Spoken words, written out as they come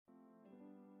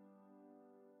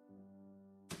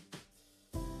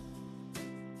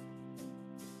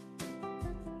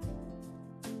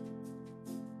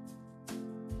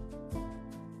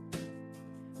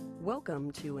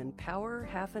Welcome to Empower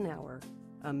Half an Hour,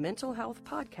 a mental health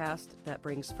podcast that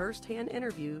brings firsthand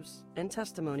interviews and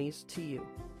testimonies to you.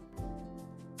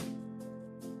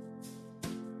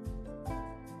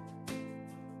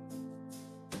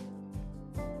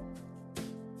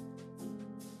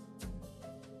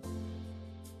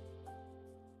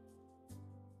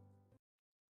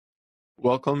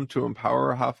 Welcome to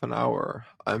Empower Half an Hour.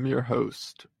 I'm your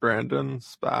host, Brandon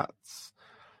Spatz.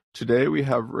 Today we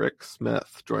have Rick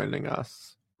Smith joining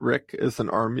us. Rick is an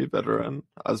Army veteran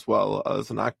as well as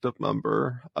an active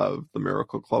member of the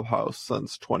Miracle Clubhouse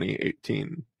since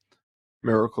 2018.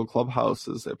 Miracle Clubhouse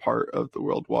is a part of the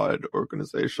worldwide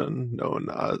organization known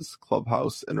as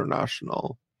Clubhouse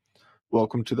International.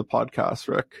 Welcome to the podcast,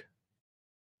 Rick.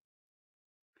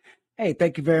 Hey,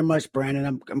 thank you very much,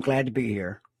 Brandon. I'm glad to be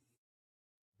here.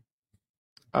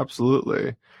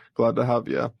 Absolutely. Glad to have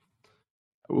you.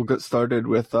 We'll get started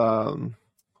with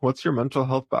what's your mental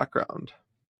health background?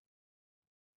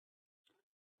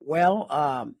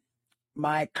 Well,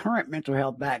 my current mental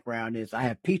health background is I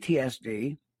have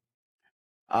PTSD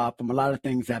from a lot of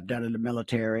things I've done in the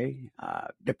military,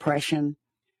 depression,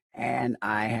 and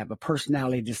I have a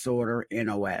personality disorder,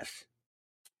 NOS.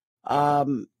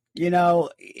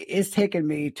 It's taken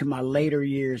me to my later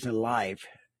years in life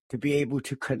to be able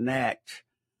to connect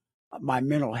my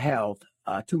mental health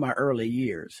to my early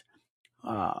years.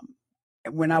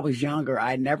 When I was younger,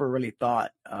 I never really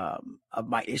thought of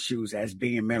my issues as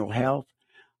being mental health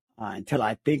until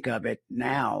I think of it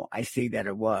now. I see that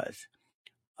it was.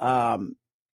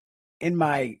 In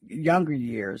my younger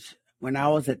years, when I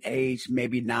was at age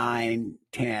maybe 9,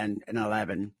 10, and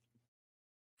 11,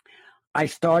 I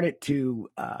started to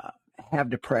have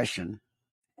depression.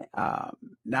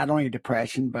 Not only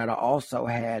depression, but I also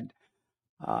had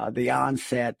the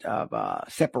onset of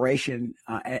separation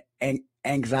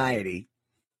anxiety.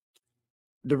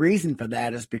 The reason for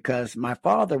that is because my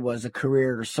father was a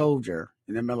career soldier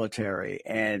in the military,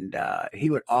 and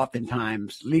he would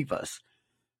oftentimes leave us.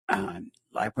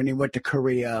 Like when he went to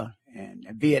Korea and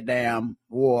Vietnam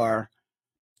War,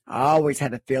 I always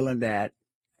had a feeling that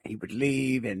he would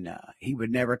leave and he would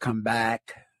never come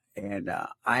back. And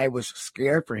I was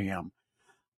scared for him.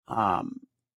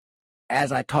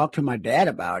 As I talked to my dad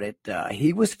about it,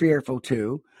 he was fearful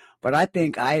too, but I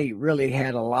think I really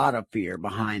had a lot of fear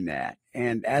behind that.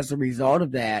 And as a result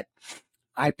of that,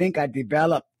 I think I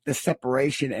developed the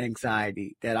separation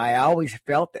anxiety that I always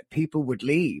felt that people would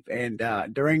leave. And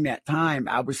during that time,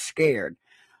 I was scared.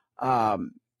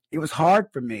 It was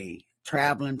hard for me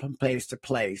traveling from place to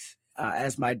place.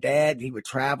 As my dad, he would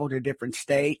travel to different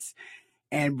states,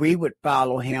 and we would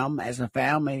follow him as a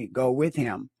family, go with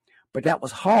him. But that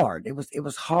was hard. It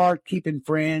was hard keeping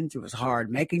friends. It was hard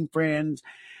making friends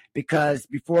because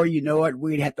before you know it,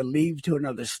 we'd have to leave to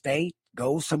another state,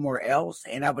 go somewhere else,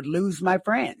 and I would lose my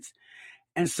friends.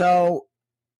 And so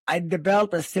I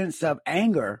developed a sense of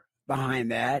anger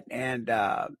behind that and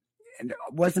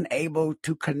wasn't able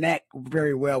to connect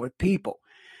very well with people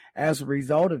as a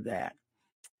result of that.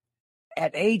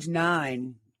 At age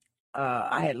 9,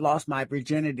 I had lost my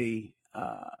virginity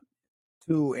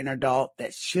to an adult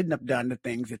that shouldn't have done the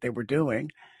things that they were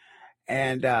doing.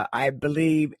 And I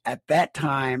believe at that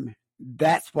time,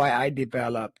 that's why I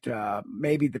developed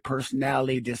maybe the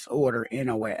personality disorder,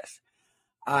 NOS.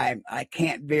 I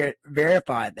can't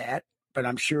verify that, but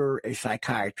I'm sure a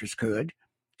psychiatrist could.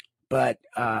 But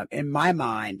in my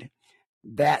mind,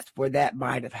 that's where that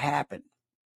might have happened.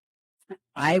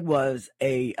 I was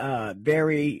a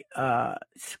very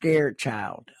scared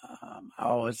child.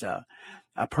 I was a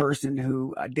person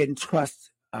who didn't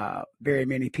trust very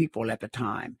many people at the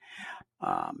time.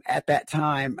 At that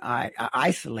time, I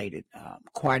isolated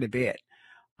quite a bit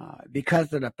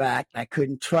because of the fact I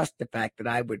couldn't trust the fact that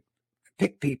I would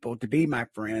pick people to be my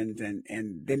friends and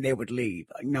then they would leave.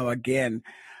 Again,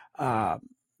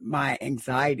 my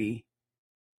anxiety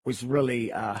was really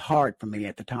hard for me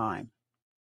at the time.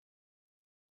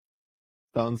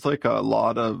 Sounds like a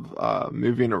lot of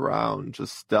moving around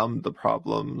just stemmed the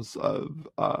problems of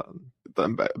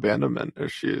the abandonment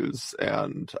issues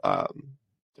and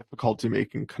difficulty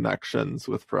making connections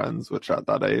with friends, which at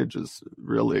that age is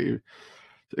really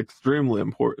extremely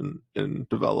important in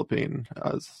developing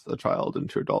as a child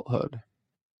into adulthood.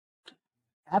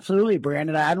 Absolutely,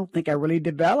 Brandon. I don't think I really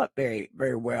developed very,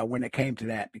 very well when it came to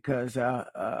that because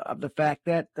of the fact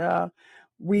that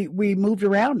we moved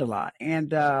around a lot.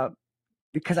 And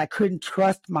because I couldn't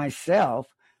trust myself,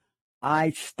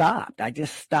 I stopped. I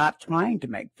just stopped trying to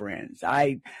make friends.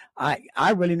 I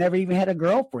really never even had a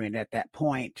girlfriend at that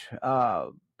point.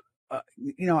 At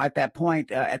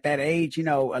that age,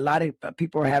 a lot of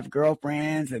people have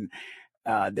girlfriends and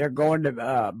they're going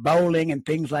to bowling and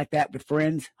things like that with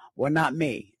friends. Well, not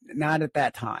me. Not at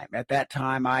that time. At that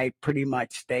time, I pretty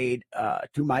much stayed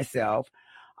to myself,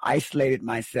 isolated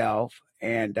myself.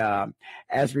 And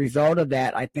as a result of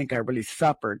that, I think I really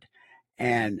suffered.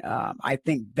 And I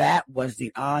think that was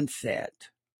the onset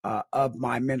of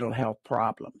my mental health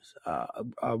problems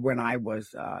when I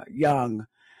was young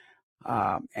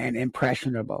and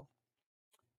impressionable.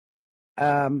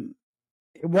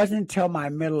 It wasn't until my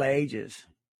middle ages,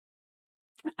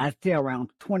 I'd say around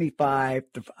 25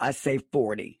 to, I say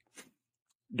 40,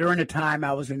 during the time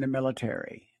I was in the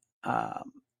military,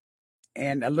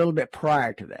 and a little bit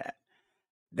prior to that,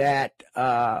 that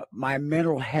my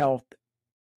mental health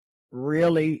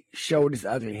really showed its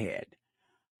ugly head.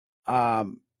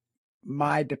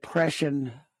 My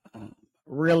depression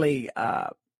really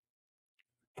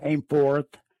came forth.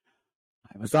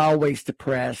 I was always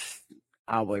depressed.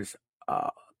 I was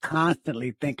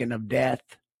constantly thinking of death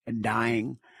and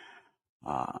dying.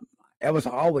 It was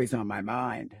always on my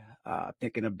mind,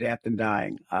 thinking of death and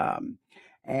dying.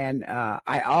 And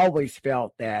I always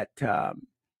felt that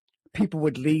people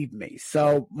would leave me.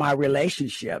 So my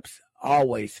relationships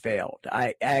always failed.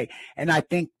 And I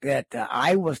think that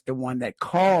I was the one that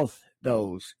caused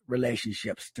those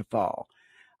relationships to fall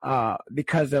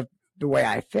because of the way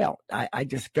I felt. I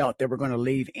just felt they were going to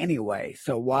leave anyway.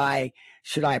 So why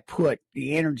should I put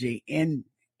the energy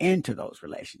into those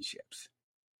relationships?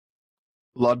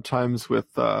 A lot of times with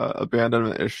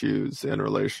abandonment issues in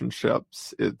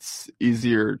relationships, it's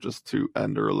easier just to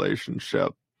end a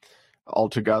relationship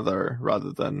altogether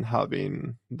rather than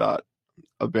having that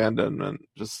abandonment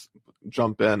just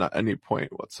jump in at any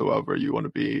point whatsoever. You want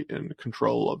to be in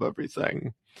control of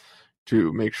everything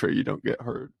to make sure you don't get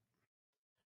hurt.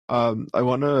 I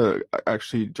want to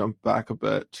actually jump back a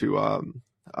bit to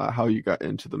how you got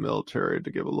into the military,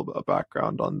 to give a little bit of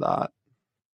background on that.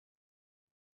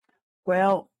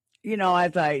 Well,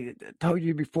 as I told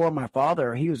you before, my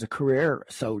father, he was a career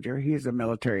soldier. He was a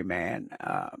military man.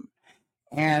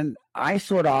 And I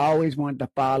sort of always wanted to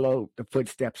follow the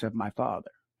footsteps of my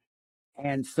father.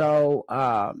 And so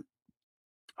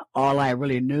all I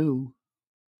really knew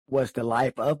was the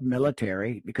life of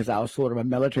military, because I was sort of a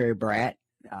military brat.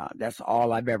 That's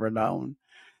all I've ever known.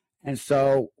 And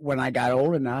so when I got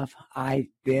old enough, I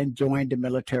then joined the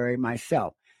military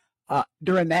myself.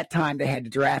 During that time, they had to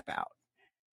draft out.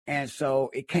 And so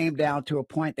it came down to a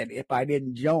point that if I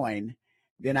didn't join,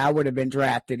 then I would have been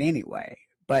drafted anyway.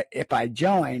 But if I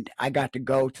joined, I got to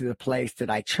go to the place that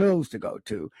I chose to go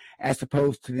to, as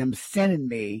opposed to them sending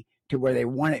me to where they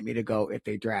wanted me to go if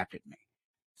they drafted me.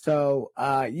 So,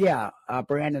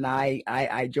 Brandon,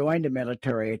 I joined the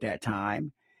military at that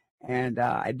time, and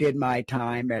I did my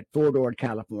time at Fort Ord,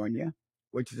 California,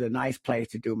 which is a nice place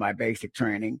to do my basic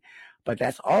training. But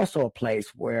that's also a place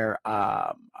where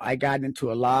I got into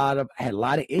had a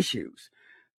lot of issues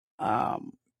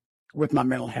with my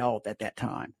mental health at that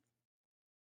time.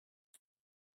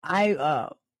 I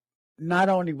not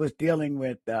only was dealing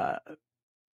with the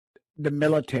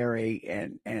military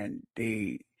and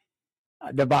the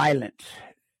violence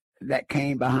that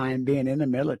came behind being in the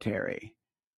military,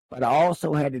 but I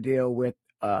also had to deal with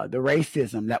the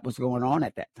racism that was going on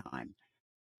at that time.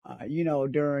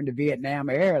 During the Vietnam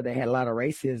era, they had a lot of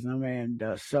racism.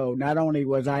 And so not only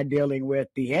was I dealing with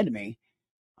the enemy,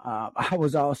 I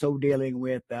was also dealing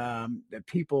with the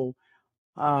people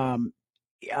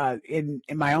in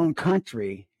my own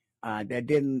country that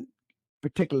didn't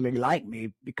particularly like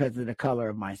me because of the color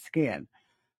of my skin.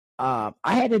 I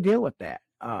had to deal with that,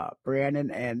 Brandon.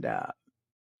 And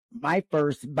my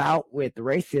first bout with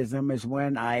racism is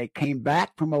when I came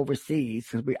back from overseas,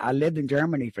 because I lived in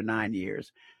Germany for 9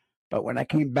 years. But when I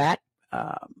came back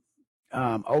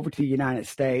over to the United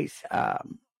States,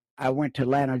 I went to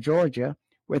Atlanta, Georgia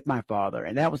with my father.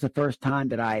 And that was the first time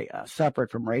that I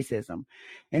suffered from racism.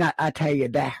 And I tell you,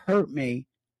 that hurt me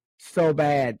so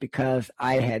bad because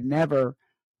I had never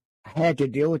had to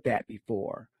deal with that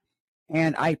before.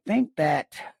 And I think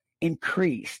that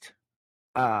increased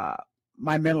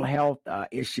my mental health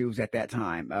issues at that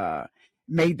time,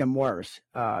 made them worse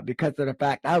because of the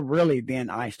fact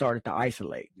I started to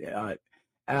isolate.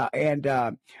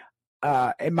 And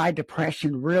my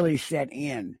depression really set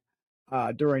in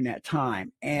during that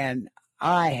time. And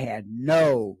I had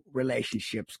no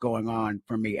relationships going on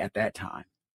for me at that time.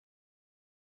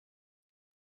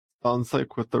 Sounds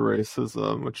like with the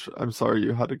racism, which I'm sorry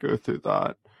you had to go through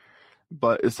that,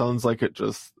 but it sounds like it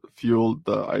just fueled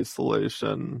the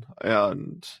isolation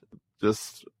and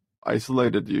just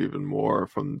isolated you even more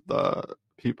from the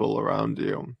people around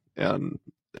you, and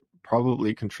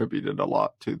probably contributed a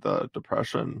lot to the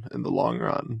depression in the long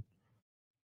run.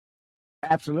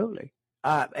 Absolutely.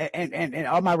 And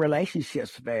all my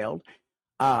relationships failed,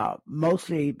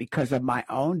 mostly because of my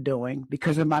own doing,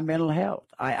 because of my mental health.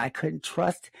 I couldn't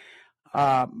trust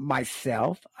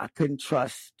myself. I couldn't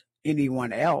trust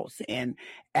anyone else. And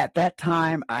at that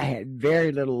time, I had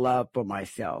very little love for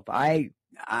myself. I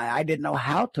didn't know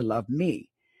how to love me.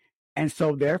 And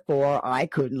so therefore I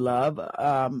couldn't love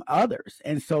others.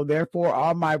 And so therefore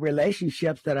all my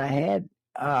relationships that I had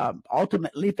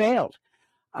ultimately failed.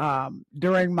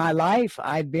 During my life,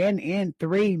 I've been in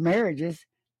 3 marriages,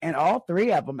 and all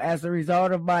 3 of them, as a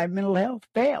result of my mental health,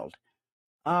 failed.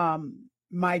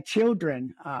 My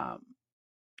children,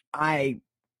 I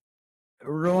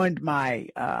ruined my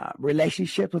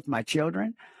relationship with my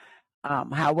children.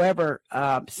 However,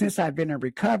 since I've been in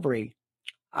recovery,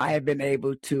 I have been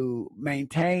able to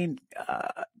maintain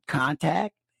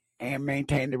contact and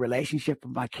maintain the relationship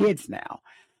with my kids now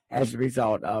as a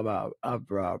result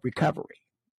of recovery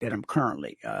that I'm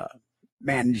currently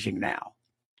managing now.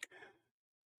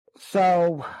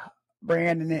 So,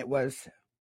 Brandon, it was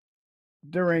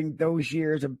during those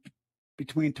years of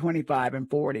between 25 and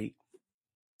 40,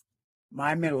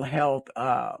 my mental health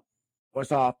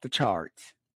was off the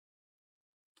charts.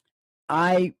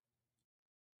 I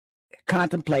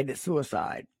contemplated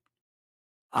suicide.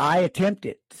 I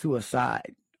attempted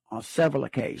suicide on several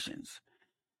occasions.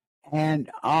 And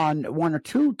on 1 or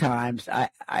 2 times,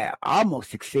 I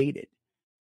almost succeeded.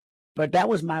 But that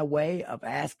was my way of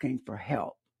asking for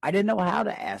help. I didn't know how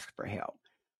to ask for help.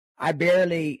 I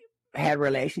barely had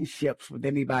relationships with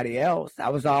anybody else. I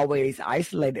was always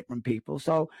isolated from people.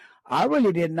 So I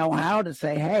really didn't know how to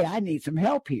say, hey, I need some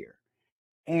help here.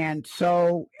 And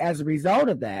so as a result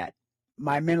of that,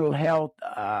 my mental health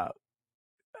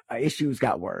issues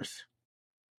got worse.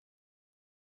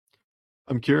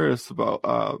 I'm curious about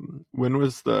when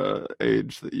was the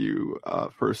age that you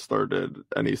first started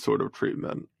any sort of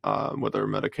treatment, whether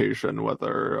medication,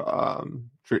 whether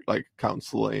like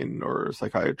counseling or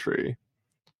psychiatry?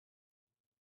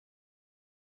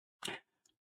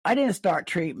 I didn't start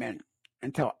treatment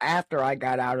until after I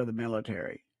got out of the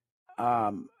military,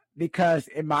 because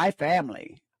in my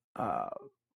family,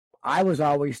 I was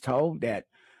always told that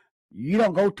you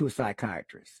don't go to a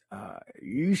psychiatrist.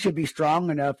 You should be strong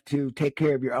enough to take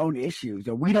care of your own issues,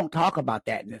 or we don't talk about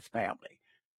that in this family.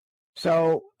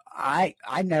 So I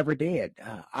never did.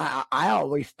 I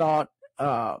always thought,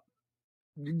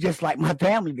 just like my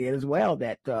family did as well,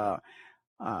 that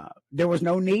there was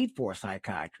no need for a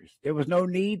psychiatrist. There was no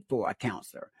need for a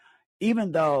counselor.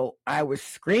 Even though I was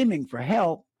screaming for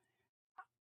help,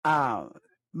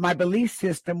 my belief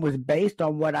system was based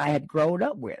on what I had grown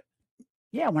up with.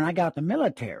 Yeah, when I got the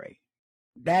military,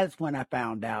 that's when I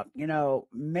found out,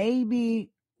 maybe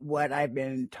what I've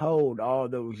been told all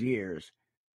those years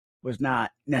was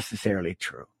not necessarily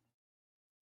true.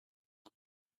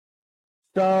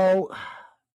 So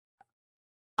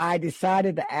I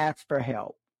decided to ask for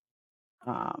help.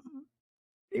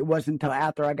 It wasn't until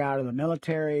after I got out of the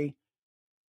military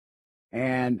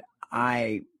and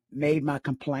I made my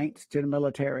complaints to the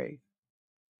military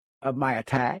of my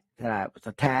attack, that I was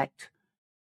attacked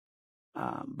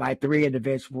by 3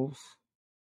 individuals,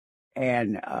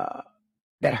 and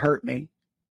that hurt me.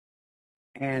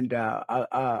 And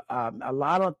a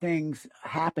lot of things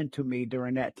happened to me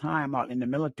during that time out in the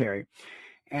military.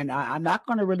 And I'm not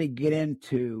going to really get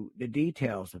into the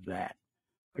details of that.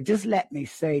 But just let me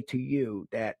say to you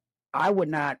that I would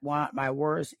not want my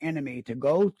worst enemy to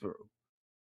go through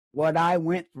what I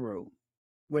went through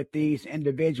with these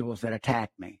individuals that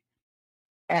attacked me.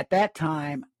 At that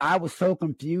time, I was so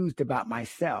confused about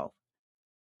myself.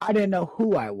 I didn't know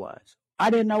who I was. I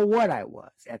didn't know what I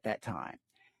was at that time.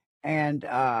 And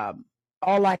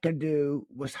all I could do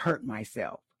was hurt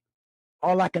myself.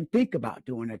 All I could think about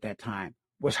doing at that time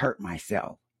was hurt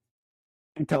myself.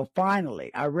 Until finally,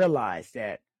 I realized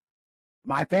that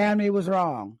my family was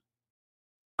wrong.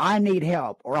 I need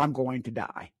help or I'm going to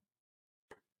die.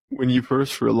 When you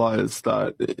first realized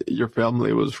that your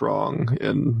family was wrong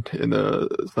in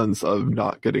the sense of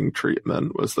not getting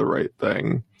treatment was the right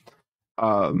thing,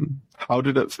 how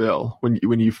did it feel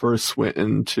when you first went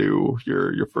into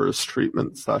your first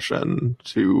treatment session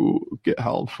to get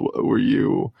help? What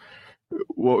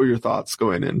were your thoughts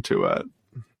going into it?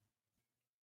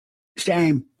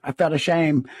 Shame. I felt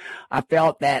ashamed. I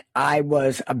felt that I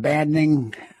was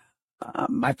abandoning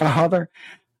my father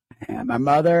and my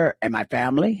mother and my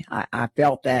family. I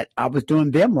felt that I was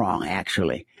doing them wrong,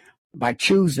 actually, by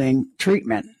choosing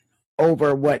treatment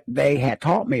over what they had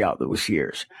taught me all those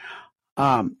years.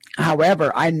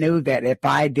 However, I knew that if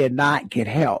I did not get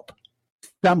help,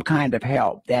 some kind of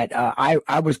help, that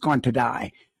I was going to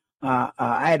die.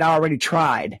 I had already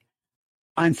tried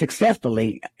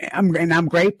unsuccessfully, and I'm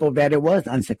grateful that it was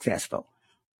unsuccessful.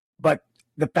 But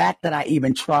the fact that I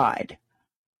even tried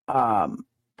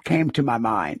came to my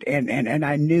mind, and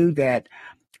I knew that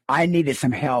I needed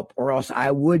some help, or else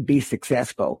I would be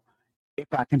successful if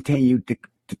I continued to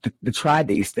try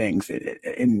these things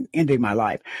in ending my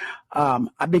life.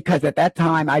 Because at that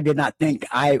time, I did not think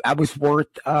I was worth,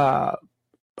 I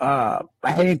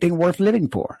had anything worth living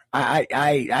for.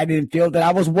 I didn't feel that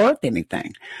I was worth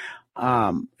anything.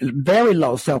 Very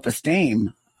low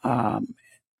self-esteem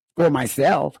for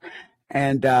myself.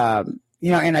 And,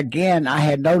 and again, I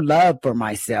had no love for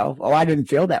myself. Oh, I didn't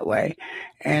feel that way.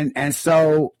 And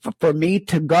so for me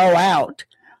to go out,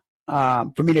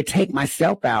 for me to take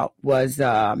myself out was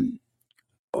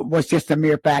just a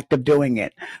mere fact of doing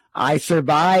it. I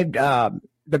survived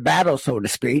the battle, so to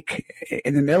speak,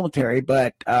 in the military,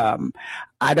 but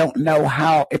I don't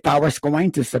know if I was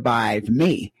going to survive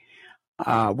me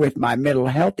with my mental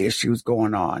health issues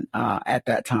going on at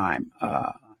that time.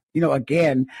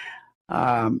 Again,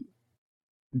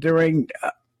 during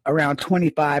around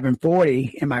 25 and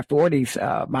 40, in my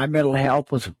 40s, my mental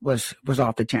health was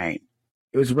off the chain.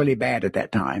 It was really bad at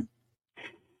that time.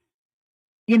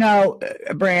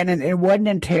 Brandon, it wasn't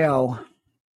until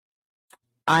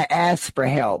I asked for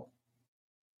help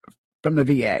from the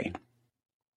VA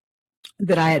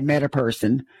that I had met a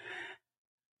person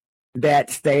that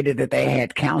stated that they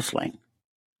had counseling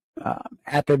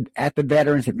at the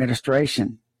Veterans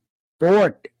Administration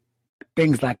for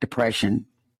things like depression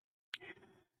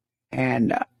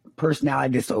and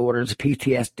personality disorders,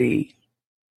 PTSD.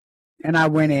 And I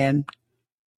went in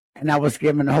and I was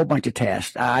given a whole bunch of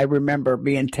tests. I remember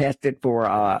being tested for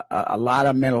a lot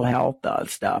of mental health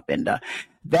stuff. And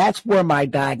that's where my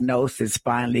diagnosis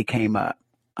finally came up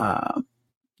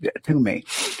to me.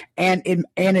 And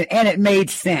it made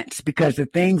sense because the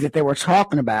things that they were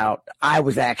talking about, I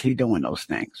was actually doing those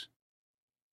things.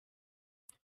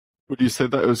 Would you say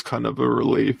that it was kind of a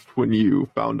relief when you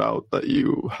found out that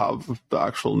you have the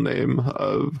actual name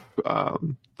of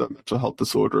the mental health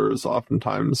disorders?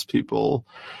 Oftentimes people,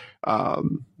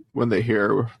 when they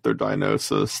hear their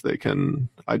diagnosis, they can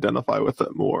identify with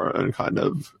it more and kind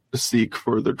of seek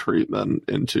further treatment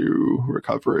into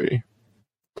recovery.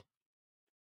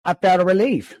 I felt a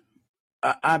relief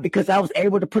because I was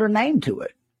able to put a name to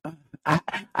it.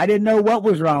 I didn't know what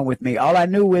was wrong with me. All I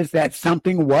knew is that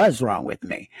something was wrong with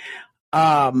me.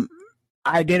 I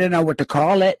didn't know what to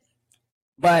call it,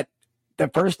 but the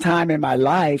first time in my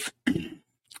life,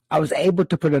 I was able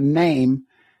to put a name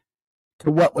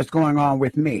to what was going on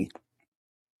with me.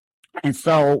 And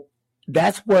so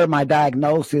that's where my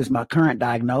diagnosis, my current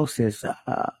diagnosis,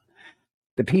 the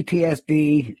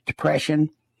PTSD,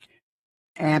 depression,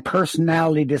 and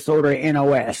personality disorder,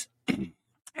 NOS.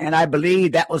 And I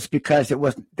believe that was because it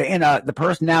was the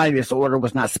personality disorder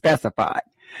was not specified.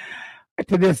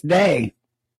 To this day,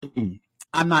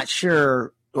 I'm not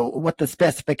sure what the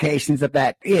specifications of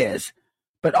that is,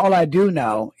 but all I do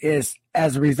know is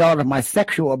as a result of my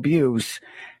sexual abuse,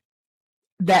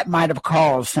 that might have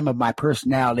caused some of my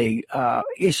personality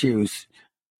issues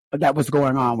that was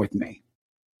going on with me.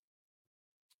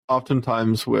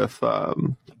 Oftentimes with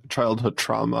childhood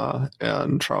trauma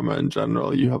and trauma in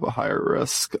general, you have a higher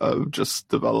risk of just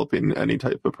developing any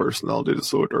type of personality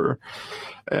disorder.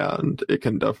 And it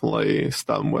can definitely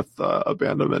stem with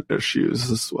abandonment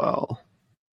issues as well.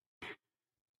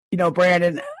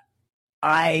 Brandon,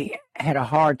 I had a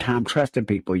hard time trusting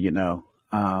people,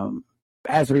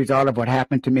 as a result of what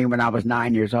happened to me when I was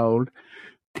 9 years old.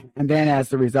 And then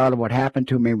as a result of what happened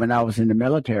to me when I was in the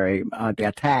military, the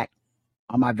attack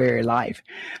on my very life,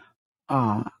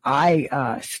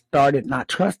 I started not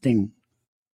trusting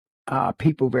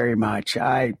people very much.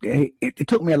 It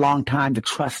took me a long time to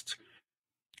trust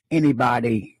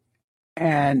anybody,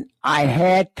 and I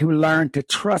had to learn to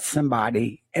trust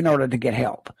somebody in order to get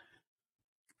help.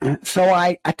 So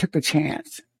I took the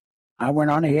chance. I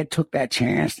went on ahead, took that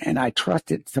chance, and I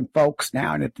trusted some folks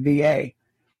down at the VA.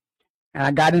 And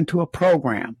I got into a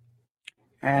program,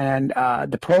 and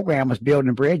the program was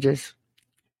Building Bridges.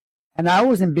 And I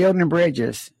was in Building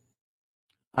Bridges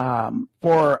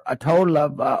for a total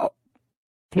of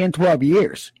 10, 12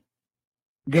 years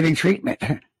getting treatment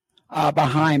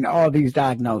behind all these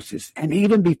diagnoses. And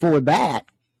even before that,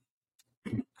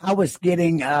 I was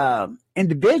getting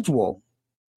individual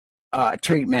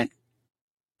treatment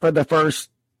for the first,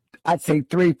 I'd say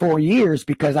 3-4 years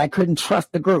because I couldn't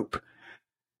trust the group.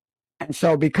 And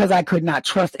so because I could not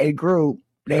trust a group,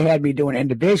 they had me doing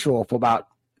individual for about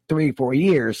 3-4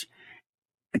 years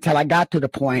until I got to the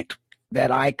point that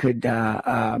I could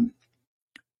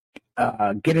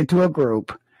get into a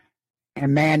group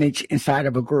and manage inside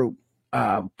of a group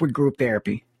with group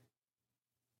therapy.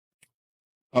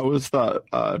 How was that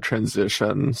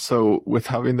transition? So with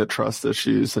having the trust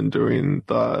issues and doing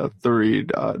the 3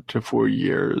 to 4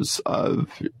 years of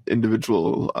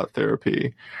individual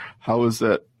therapy, how was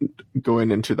it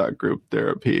going into that group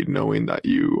therapy, knowing that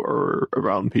you are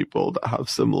around people that have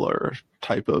similar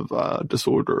type of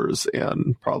disorders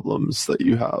and problems that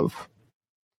you have?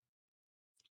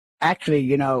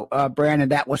 Actually, Brandon,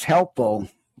 that was helpful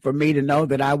for me to know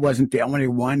that I wasn't the only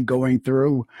one going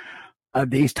through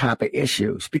these type of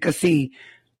issues. Because, see,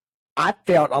 I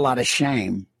felt a lot of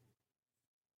shame.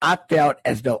 I felt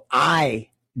as though I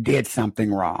did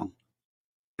something wrong.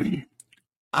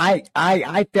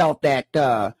 I felt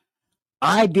that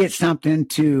I did something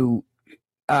to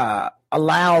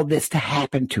allow this to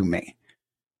happen to me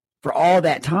for all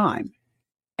that time.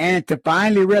 And to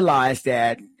finally realize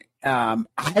that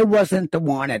I wasn't the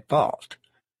one at fault.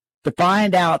 To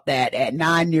find out that at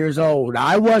 9 years old,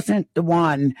 I wasn't the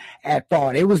one at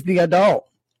fault. It was the adult.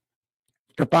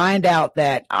 To find out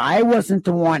that I wasn't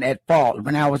the one at fault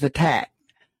when I was attacked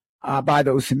by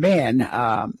those men.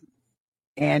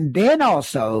 And then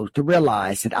also to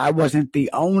realize that I wasn't the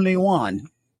only one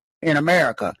in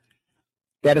America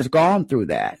that has gone through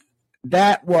that.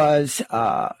 That was,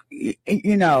 it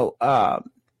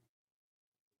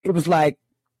was like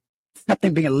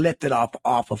something being lifted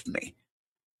off of me.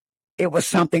 It was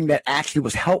something that actually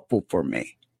was helpful for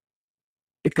me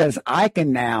because I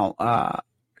can now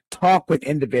talk with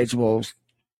individuals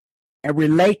and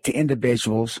relate to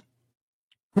individuals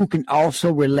who can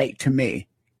also relate to me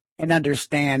and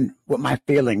understand what my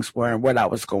feelings were and what I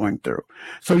was going through.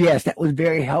 So, yes, that was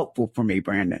very helpful for me,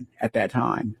 Brandon, at that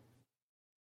time.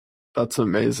 That's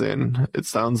amazing. It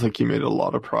sounds like you made a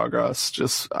lot of progress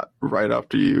just right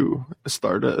after you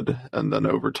started. And then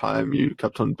over time, you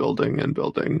kept on building and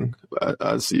building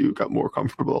as you got more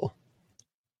comfortable.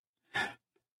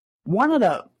 One of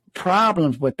the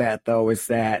problems with that, though, is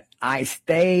that I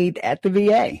stayed at the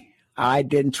VA. I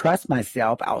didn't trust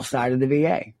myself outside of the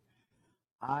VA.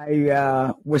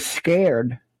 I was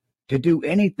scared to do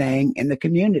anything in the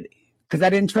community because I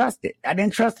didn't trust it. I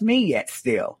didn't trust me yet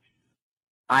still.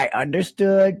 I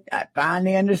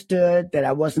finally understood that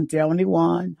I wasn't the only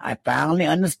one. I finally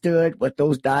understood what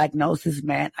those diagnoses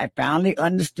meant. I finally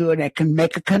understood and can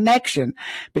make a connection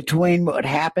between what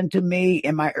happened to me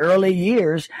in my early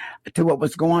years to what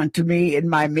was going to me in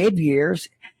my mid years.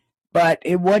 But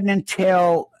it wasn't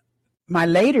until my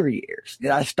later years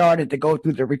that I started to go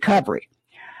through the recovery.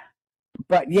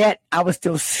 But yet I was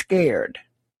still scared.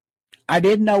 I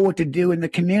didn't know what to do in the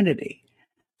community.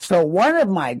 So one of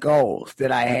my goals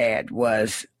that I had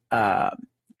was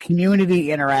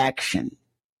community interaction,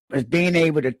 was being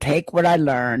able to take what I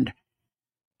learned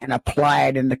and apply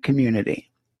it in the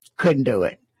community. Couldn't do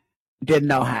it. Didn't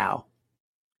know how.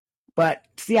 But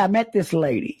see, I met this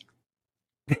lady.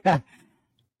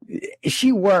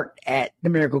 She worked at the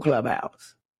Miracle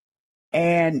Clubhouse.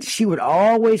 And she would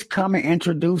always come and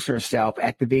introduce herself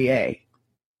at the VA.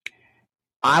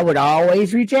 I would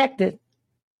always reject it.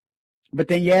 But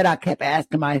then yet I kept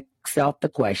asking myself the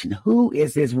question, who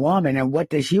is this woman and what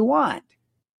does she want?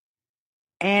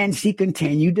 And she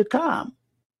continued to come.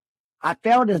 I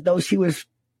felt as though she was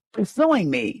pursuing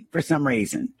me for some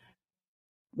reason.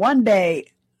 One day,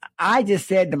 I just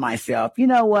said to myself, you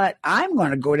know what? I'm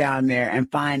going to go down there and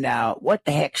find out what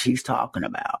the heck she's talking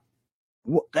about.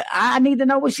 I need to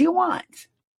know what she wants.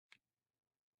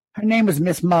 Her name was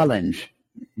Miss Mullins,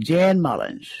 Jan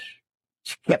Mullins.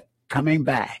 She kept coming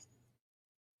back.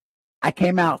 I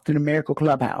came out to the Miracle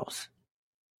Clubhouse,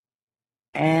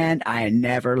 and I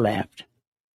never left.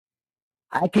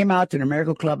 I came out to the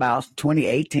Miracle Clubhouse in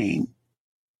 2018.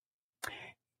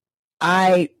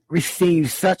 I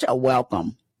received such a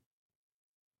welcome.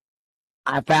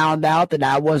 I found out that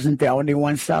I wasn't the only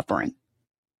one suffering.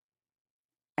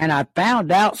 And I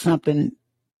found out something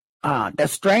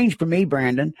that's strange for me,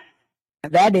 Brandon,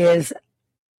 and that is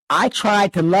I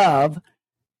tried to love,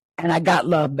 and I got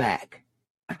love back.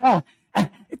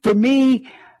 For me,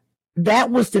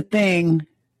 that was the thing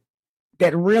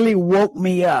that really woke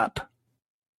me up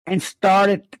and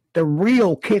started the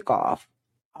real kickoff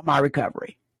of my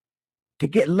recovery. To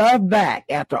get love back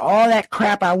after all that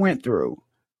crap I went through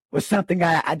was something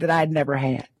that I had never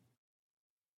had.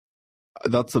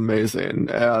 That's amazing.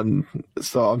 And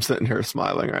so I'm sitting here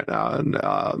smiling right now.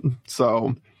 And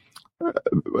so a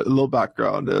little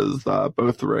background is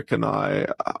both Rick and I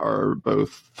are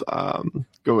both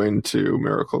going to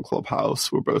Miracle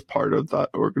Clubhouse. We're both part of that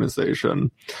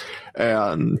organization.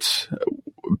 And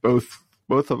both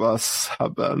of us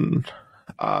have been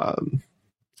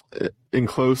in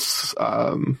close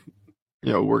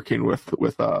working with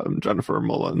Jennifer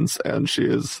Mullins, and she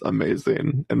is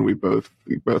amazing, and we both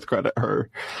credit her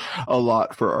a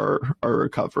lot for our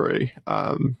recovery.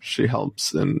 She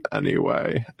helps in any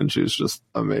way, and she's just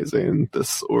amazing.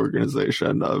 This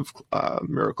organization of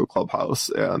Miracle Clubhouse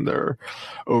and their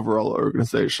overall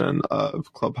organization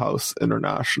of Clubhouse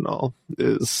International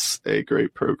is a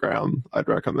great program. I'd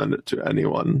recommend it to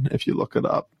anyone if you look it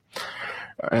up.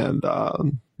 And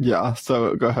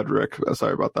so go ahead, Rick.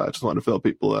 Sorry about that. I just want to fill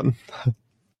people in.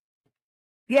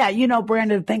 Yeah,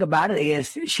 Brandon, the thing about it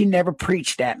is she never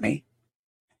preached at me.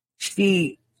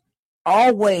 She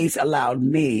always allowed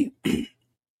me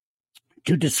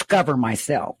to discover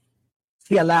myself.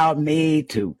 She allowed me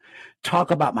to talk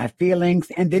about my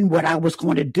feelings and then what I was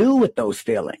going to do with those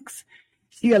feelings.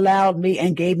 She allowed me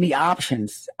and gave me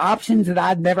options that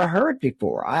I'd never heard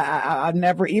before. I've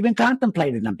never even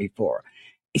contemplated them before.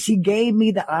 She gave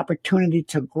me the opportunity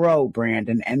to grow,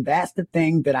 Brandon, and that's the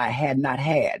thing that I had not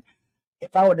had.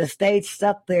 If I would have stayed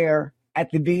stuck there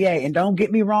at the VA, and don't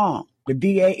get me wrong, the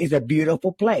VA is a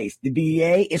beautiful place. The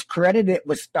VA is credited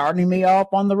with starting me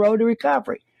off on the road to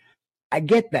recovery. I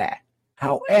get that.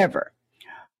 However,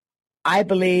 I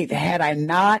believe had I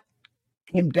not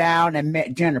came down and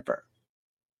met Jennifer,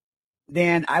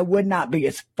 then I would not be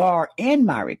as far in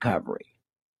my recovery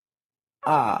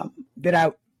that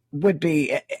I would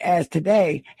be as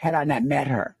today had I not met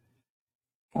her,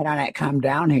 had I not come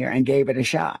down here and gave it a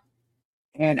shot.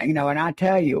 And, and I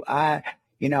tell you, I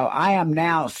am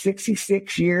now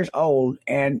 66 years old,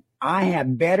 and I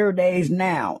have better days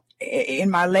now in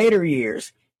my later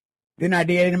years than I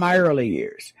did in my early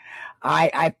years.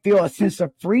 I feel a sense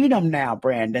of freedom now,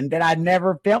 Brandon, that I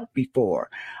never felt before.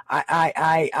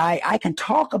 I can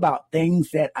talk about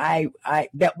things that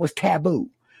that was taboo.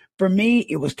 For me,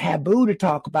 it was taboo to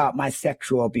talk about my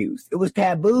sexual abuse. It was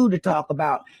taboo to talk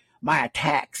about my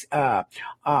attacks on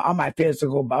my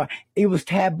physical body. It was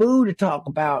taboo to talk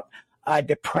about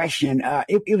depression.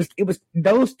 It was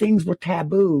those things were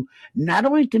taboo, not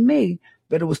only to me,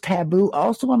 but it was taboo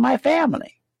also in my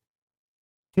family.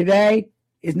 Today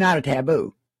is not a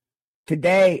taboo.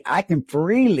 Today, I can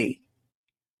freely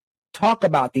talk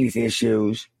about these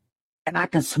issues, and I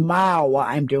can smile while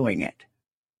I'm doing it,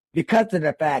 because of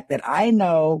the fact that I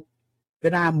know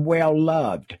that I'm well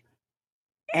loved,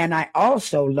 and I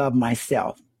also love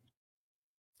myself.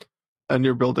 And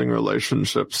you're building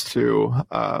relationships too.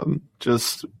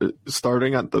 Just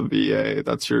starting at the VA,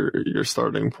 that's your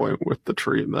starting point with the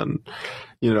treatment.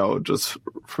 Just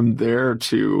from there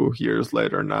to years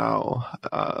later now,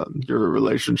 your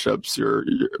relationships, you're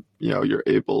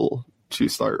able to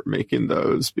start making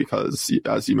those, because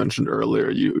as you mentioned earlier,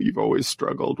 you've always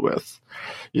struggled with,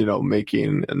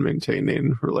 making and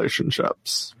maintaining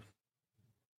relationships.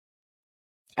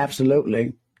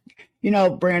 Absolutely.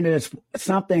 Brandon, it's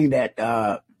something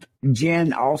that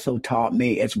Jen also taught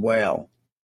me as well.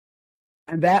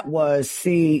 And that was,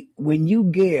 see, when you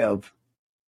give,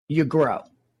 you grow.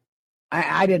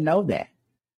 I didn't know that.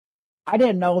 I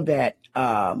didn't know that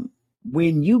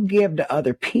when you give to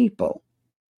other people,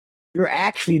 you're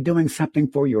actually doing something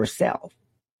for yourself.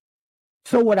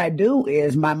 So what I do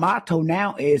is, my motto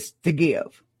now is to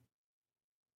give.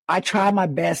 I try my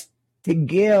best to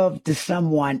give to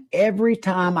someone every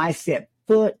time I set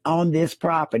foot on this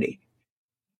property.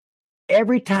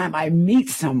 Every time I meet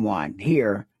someone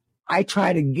here, I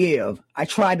try to give. I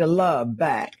try to love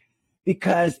back,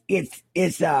 because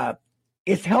it's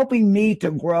helping me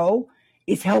to grow.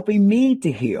 It's helping me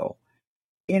to heal.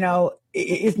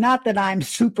 It's not that I'm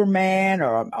Superman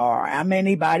or I'm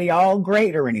anybody all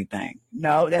great or anything.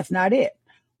 No, that's not it.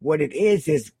 What it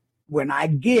is when I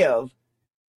give,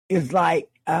 it's like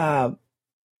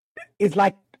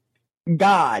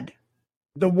God,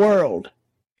 the world,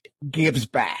 gives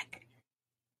back.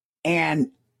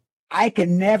 And I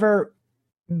can never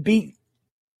beat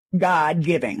God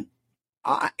giving.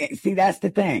 See, that's the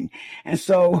thing. And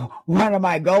so one of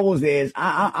my goals is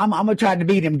I'm going to try to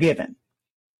beat him giving.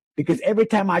 Because every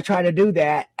time I try to do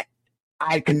that,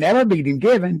 I can never beat him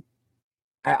giving.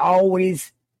 I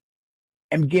always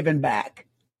am giving back.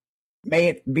 May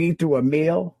it be through a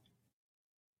meal,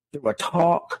 through a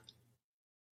talk,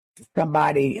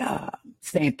 somebody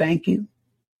saying thank you,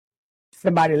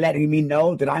 somebody letting me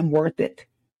know that I'm worth it.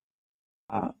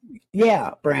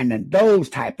 Yeah, Brandon, those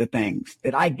type of things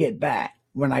that I get back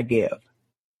when I give.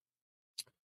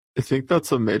 I think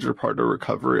that's a major part of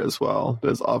recovery as well,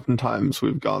 because oftentimes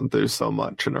we've gone through so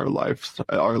much in our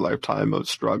lifetime of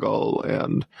struggle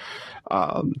and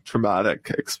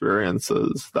traumatic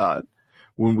experiences that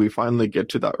when we finally get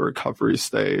to that recovery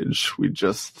stage, we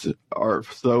just are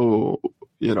so,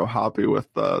 happy with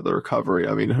the recovery.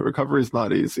 I mean, recovery is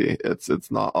not easy.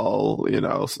 It's not all,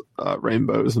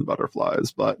 rainbows and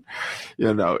butterflies, but,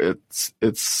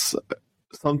 it's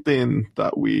something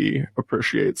that we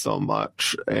appreciate so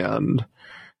much. And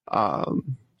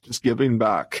just giving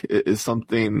back is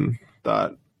something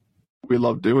that we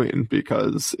love doing,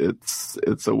 because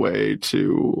it's a way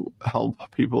to help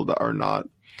people that are not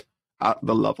at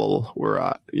the level we're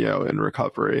at, in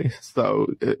recovery.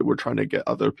 So we're trying to get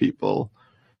other people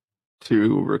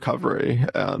to recovery,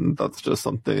 and that's just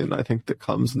something I think that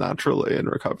comes naturally in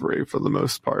recovery for the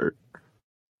most part.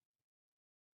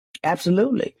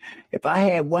 Absolutely. If I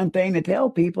had one thing to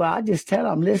tell people, I'd just tell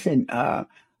them, listen,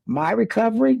 my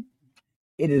recovery,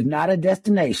 it is not a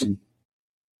destination.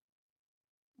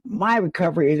 My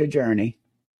recovery is a journey.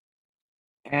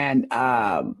 And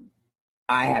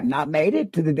I have not made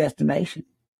it to the destination,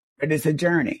 but it's a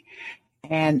journey.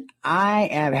 And I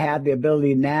have had the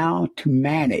ability now to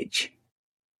manage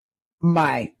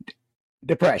my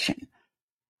depression.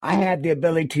 I have the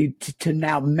ability to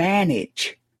now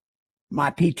manage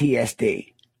my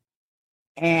PTSD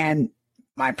and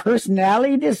my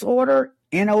personality disorder,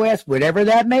 NOS, whatever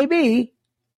that may be.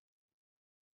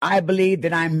 I believe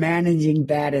that I'm managing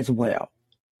that as well.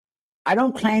 I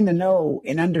don't claim to know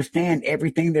and understand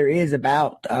everything there is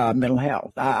about mental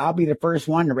health. I'll be the first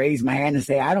one to raise my hand and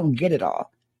say, I don't get it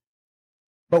all.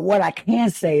 But what I can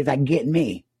say is I get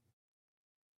me.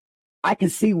 I can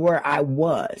see where I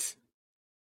was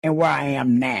and where I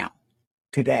am now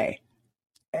today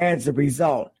as a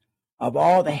result of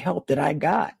all the help that I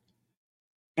got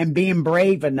and being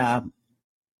brave enough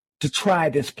to try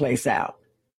this place out.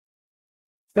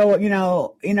 So,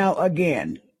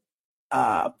 again,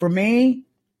 for me,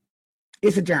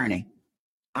 it's a journey.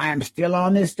 I am still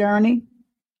on this journey.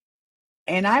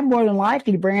 And I'm more than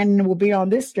likely, Brandon, will be on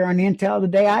this journey until the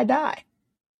day I die.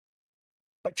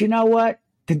 But you know what?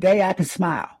 Today I can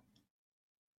smile.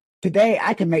 Today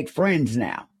I can make friends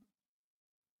now.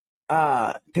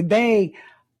 Today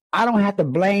I don't have to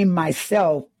blame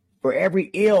myself for every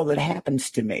ill that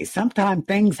happens to me. Sometimes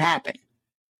things happen,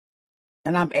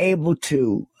 and I'm able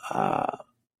to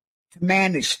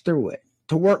manage through it,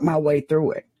 to work my way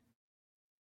through it.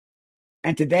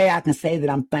 And today I can say that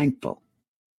I'm thankful.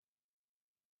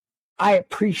 I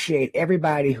appreciate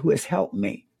everybody who has helped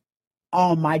me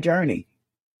on my journey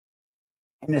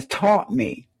and has taught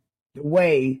me the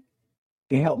way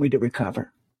to help me to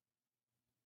recover.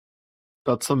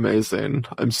 That's amazing.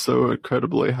 I'm so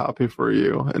incredibly happy for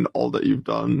you and all that you've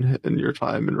done in your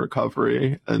time in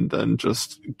recovery, and then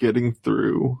just getting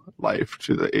through life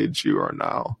to the age you are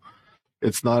now.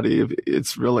 It's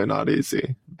really not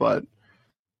easy, but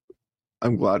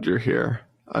I'm glad you're here.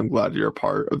 I'm glad you're a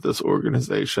part of this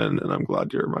organization, and I'm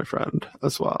glad you're my friend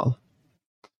as well.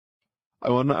 I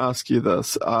want to ask you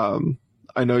this.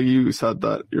 I know you said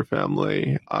that your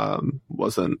family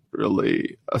wasn't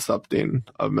really accepting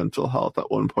of mental health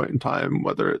at one point in time,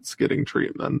 whether it's getting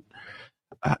treatment.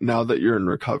 Now that you're in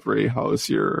recovery, how has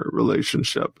your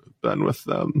relationship been with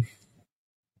them?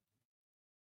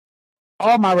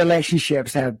 All my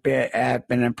relationships have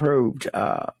been improved.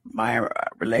 My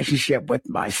relationship with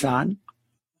my son,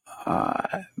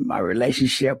 my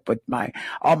relationship with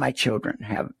all my children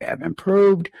have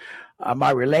improved. My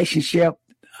relationship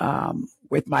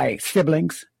with my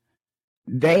siblings,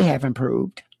 they have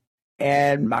improved,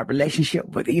 and my relationship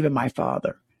with even my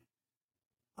father.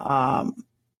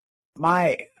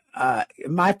 My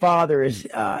father is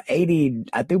 80,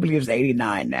 I do believe he's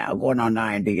 89 now, going on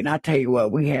 90. And I tell you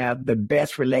what, we have the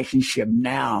best relationship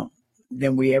now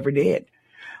than we ever did.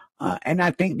 And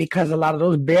I think because a lot of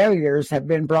those barriers have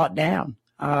been brought down,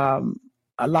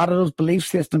 a lot of those belief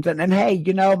systems. And hey,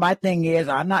 my thing is,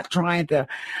 I'm not trying to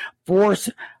force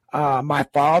my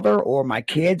father or my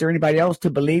kids or anybody else to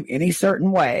believe any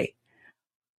certain way.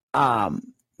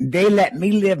 They let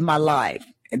me live my life.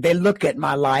 They look at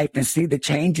my life and see the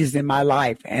changes in my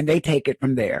life, and they take it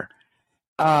from there.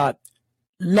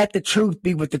 Let the truth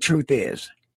be what the truth is.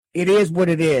 It is what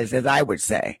it is, as I would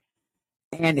say.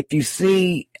 And if you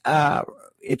see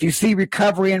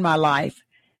recovery in my life,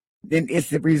 then it's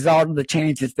the result of the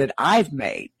changes that I've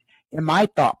made in my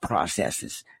thought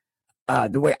processes,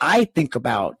 the way I think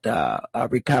about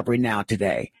recovery now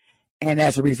today. And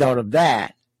as a result of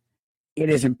that, it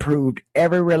has improved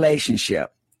every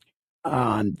relationship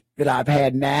that I've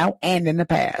had now and in the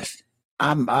past.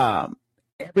 I'm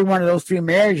every one of those 3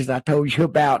 marriages I told you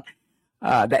about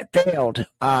that failed.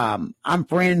 I'm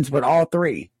friends with all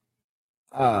 3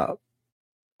 of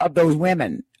those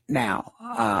women now.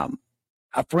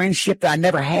 a friendship that I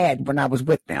never had when I was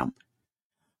with them.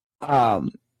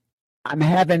 I'm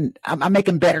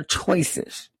making better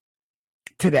choices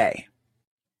today.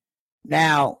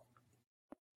 Now,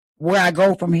 where I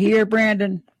go from here,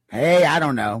 Brandon, hey, I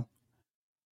don't know.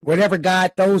 Whatever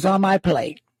God throws on my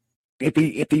plate. If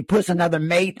he puts another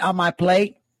mate on my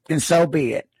plate, then so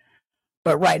be it.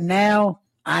 But right now,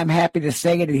 I'm happy to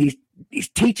say that he's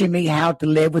teaching me how to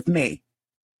live with me,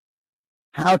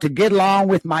 how to get along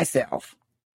with myself,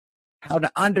 how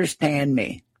to understand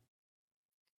me.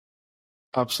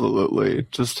 Absolutely.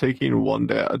 Just taking one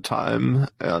day at a time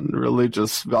and really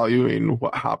just valuing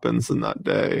what happens in that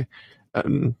day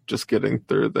and just getting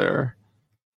through there.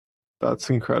 That's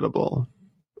incredible.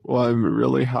 Well, I'm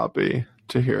really happy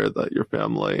to hear that your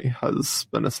family has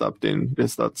been accepting,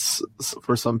 because that's,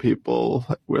 for some people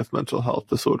with mental health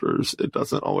disorders, it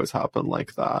doesn't always happen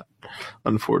like that,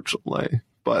 unfortunately.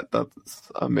 But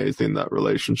that's amazing that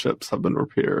relationships have been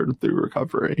repaired through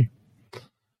recovery.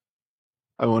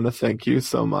 I want to thank you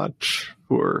so much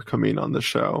for coming on the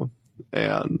show.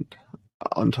 And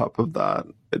on top of that,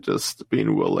 just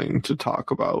being willing to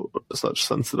talk about such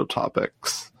sensitive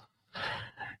topics.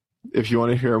 If you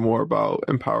want to hear more about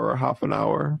Empower Half an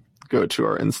Hour, go to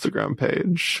our Instagram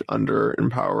page under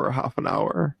Empower Half an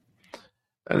Hour.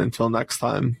 And until next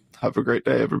time, have a great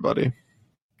day, everybody.